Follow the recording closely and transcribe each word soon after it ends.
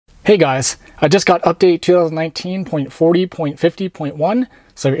Hey guys, I just got update 2019.40.50.1,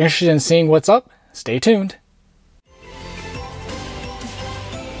 so if you're interested in seeing what's up, stay tuned.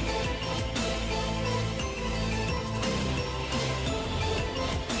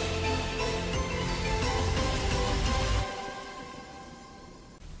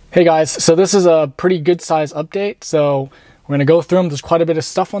 Hey guys, so this is a pretty good size update, so we're going to go through them. There's quite a bit of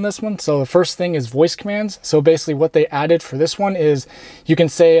stuff on this one. So the first thing is voice commands. So basically what they added for this one is you can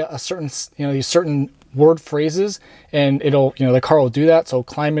say a certain, these certain word phrases and it'll, the car will do that. So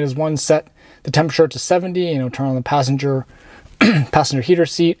climate is one, set the temperature to 70, turn on the passenger heater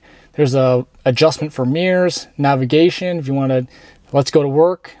seat. There's a adjustment for mirrors, navigation. If you want to, let's go to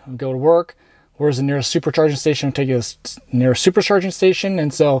work, go to work. Where's the nearest supercharging station? I'll take you to the nearest supercharging station.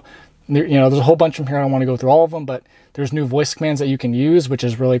 And so, there's a whole bunch of them here. I don't want to go through all of them, but there's new voice commands that you can use, which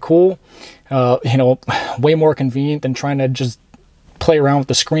is really cool. Way more convenient than trying to just play around with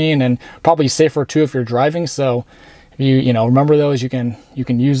the screen, and probably safer too if you're driving. So if you remember those, you can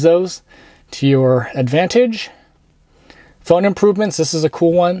use those to your advantage. Phone improvements. This is a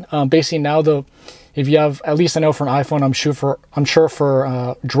cool one. Basically now if you have, at least I know for an iPhone, I'm sure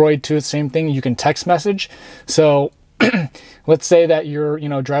for Droid too, it's the same thing. You can text message. So let's say that you're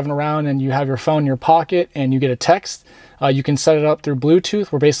driving around and you have your phone in your pocket and you get a text. You can set it up through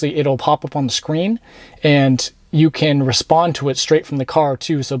Bluetooth, where basically it'll pop up on the screen and you can respond to it straight from the car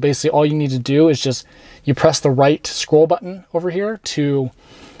too. So basically all you need to do is just you press the right scroll button over here to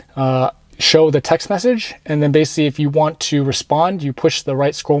show the text message, and then basically if you want to respond, you push the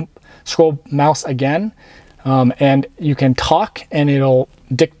right scroll mouse again, and you can talk and it'll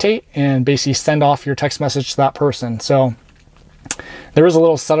dictate and basically send off your text message to that person. So there is a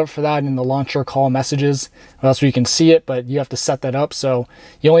little setup for that in the launcher call messages. That's where you can see it, but you have to set that up. So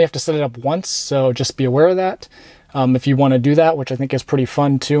you only have to set it up once, so just be aware of that. If you want to do that, which I think is pretty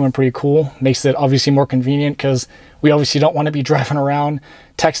fun too and pretty cool. Makes it obviously more convenient because we obviously don't want to be driving around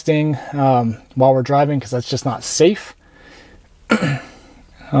texting while we're driving, because that's just not safe.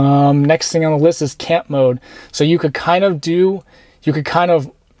 Next thing on the list is camp mode. So you could kind of do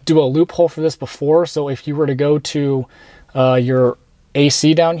a loophole for this before. So if you were to go to your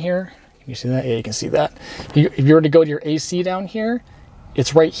AC down here, can you see that? Yeah, you can see that. If you were to go to your AC down here,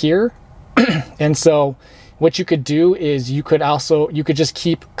 it's right here. And so what you could do is you could just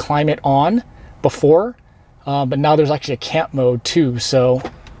keep climate on before, but now there's actually a camp mode too. So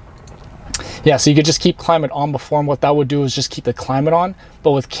yeah, so you could just keep climate on before, and what that would do is just keep the climate on. But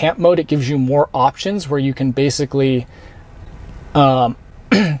with camp mode, it gives you more options where you can basically,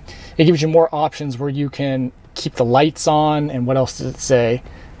 it gives you more options where you can keep the lights on. And what else does it say?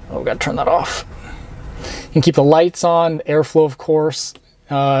 Oh, we got to turn that off. You can keep the lights on, airflow, of course.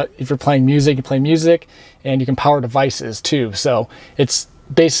 If you're playing music, you play music, and you can power devices too. So it's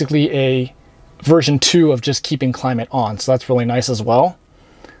basically a version 2 of just keeping climate on. So that's really nice as well.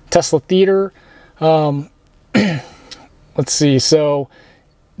 Tesla Theater. Let's see. So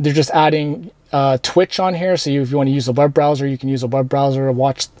they're just adding Twitch on here. So if you want to use a web browser, you can use a web browser to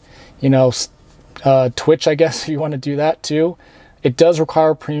watch, Twitch, I guess, if you want to do that too. It does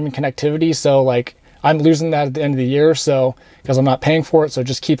require premium connectivity. So like I'm losing that at the end of the year, so because I'm not paying for it. So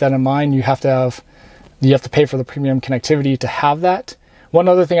just keep that in mind. You have to pay for the premium connectivity to have that. One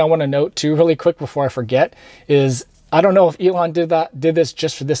other thing I want to note too, really quick before I forget, is I don't know if Elon did this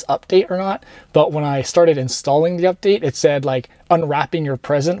just for this update or not, but when I started installing the update, it said like unwrapping your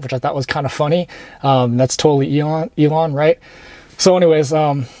present, which I thought was kind of funny. That's totally Elon, right? So anyways,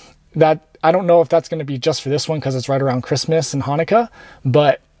 that I don't know if that's going to be just for this one because it's right around Christmas and Hanukkah,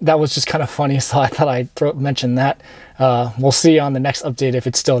 but that was just kind of funny, so I thought I'd mention that. We'll see on the next update if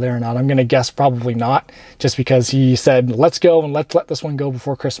it's still there or not. I'm going to guess probably not, just because he said, let's go and let's let this one go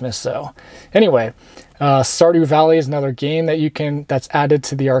before Christmas. So anyway, Stardew Valley is another game that's added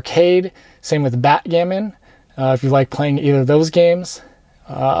to the arcade. Same with Backgammon, if you like playing either of those games.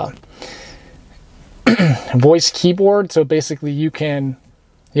 Voice keyboard, so basically you can,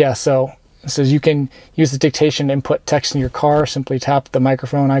 so it says you can use the dictation to input text in your car. Simply tap the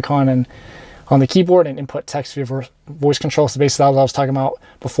microphone icon on the keyboard and input text via voice control. So basically that's what I was talking about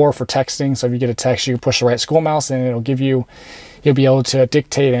before for texting. So if you get a text, you push the right scroll mouse and you'll be able to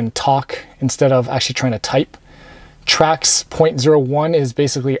dictate and talk instead of actually trying to type. Tracks 0.01 is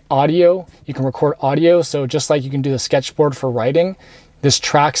basically audio. You can record audio. So just like you can do the sketchboard for writing, this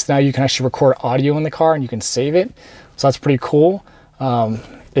Tracks, now you can actually record audio in the car and you can save it. So that's pretty cool.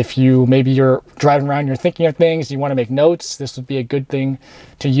 If maybe you're driving around, you're thinking of things, you want to make notes, this would be a good thing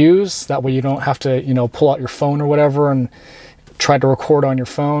to use. That way you don't have to, pull out your phone or whatever and try to record on your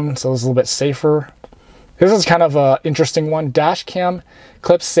phone. So it's a little bit safer. This is kind of an interesting one. Dash cam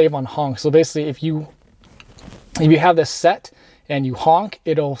clips save on honk. So basically, if you have this set and you honk,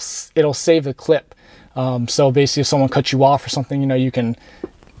 it'll save the clip. So basically, if someone cuts you off or something, you know, you can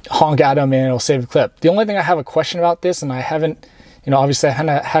honk at them and it'll save the clip. The only thing I have a question about this, and I haven't, you know, obviously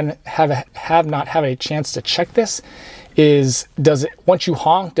I have not had a chance to check this, is does it, once you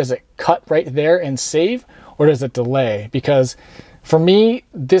honk, does it cut right there and save, or does it delay? Because for me,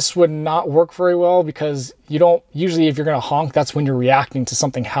 this would not work very well, because you don't, usually if you're going to honk, that's when you're reacting to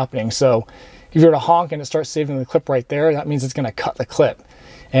something happening. So if you're to honk and it starts saving the clip right there, that means it's going to cut the clip.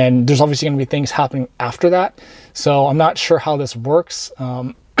 And there's obviously going to be things happening after that. So I'm not sure how this works,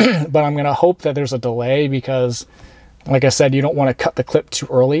 but I'm going to hope that there's a delay, because like I said, you don't want to cut the clip too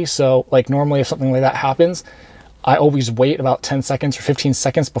early. So like normally if something like that happens, I always wait about 10 seconds or 15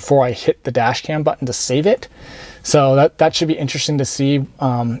 seconds before I hit the dash cam button to save it. So that should be interesting to see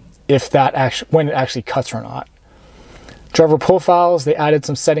if that actually, when it actually cuts or not. Driver profiles, they added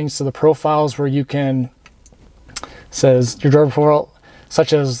some settings to the profiles where you can, says your driver profile,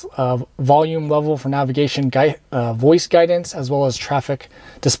 such as volume level for navigation, voice guidance, as well as traffic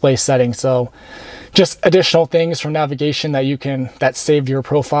display settings. So just additional things from navigation that you can, that saved your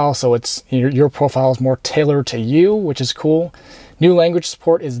profile. So it's your profile is more tailored to you, which is cool. New language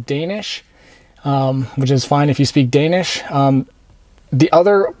support is Danish, which is fine if you speak Danish. The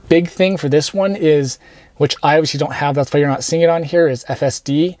other big thing for this one is, which I obviously don't have, that's why you're not seeing it on here, is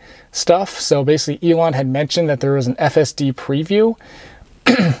FSD stuff. So basically Elon had mentioned that there was an FSD preview.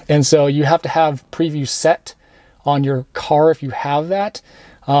 And so you have to have preview set on your car if you have that.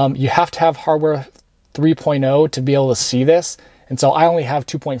 You have to have hardware 3.0 to be able to see this. And so I only have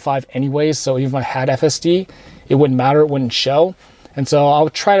 2.5 anyways, so even if I had FSD, it wouldn't matter, it wouldn't show. And so I'll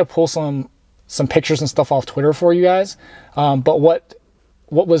try to pull some pictures and stuff off Twitter for you guys. But what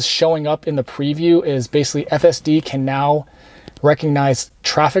was showing up in the preview is basically FSD can now recognize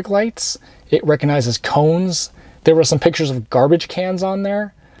traffic lights. It recognizes cones. There were some pictures of garbage cans on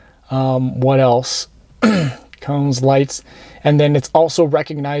there. What else? Cones, lights. And then it's also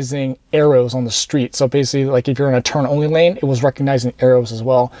recognizing arrows on the street. So basically, like if you're in a turn only lane, it was recognizing arrows as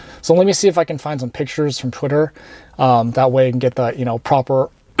well. So let me see if I can find some pictures from Twitter. That way I can get the, you know,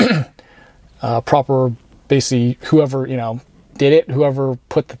 proper, basically whoever, you know, did it, whoever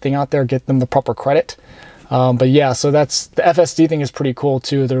put the thing out there, get them the proper credit. But yeah, so that's, the FSD thing is pretty cool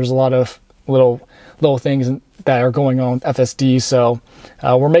too. There's a lot of little things that are going on with FSD. So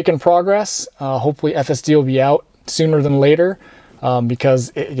we're making progress. Hopefully FSD will be out sooner than later,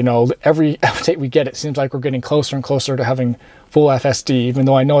 because you know, every update we get, it seems like we're getting closer and closer to having full FSD, even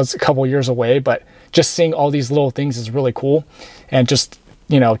though I know it's a couple years away. But just seeing all these little things is really cool. And just,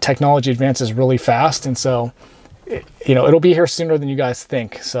 you know, technology advances really fast. And so, you know, it'll be here sooner than you guys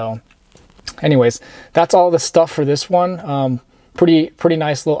think. So anyways, that's all the stuff for this one. Pretty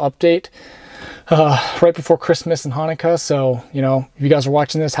nice little update. Right before Christmas and Hanukkah. So, you know, if you guys are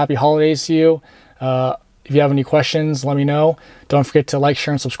watching this, happy holidays to you. If you have any questions, let me know. Don't forget to like,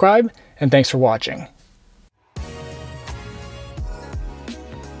 share, and subscribe. And thanks for watching.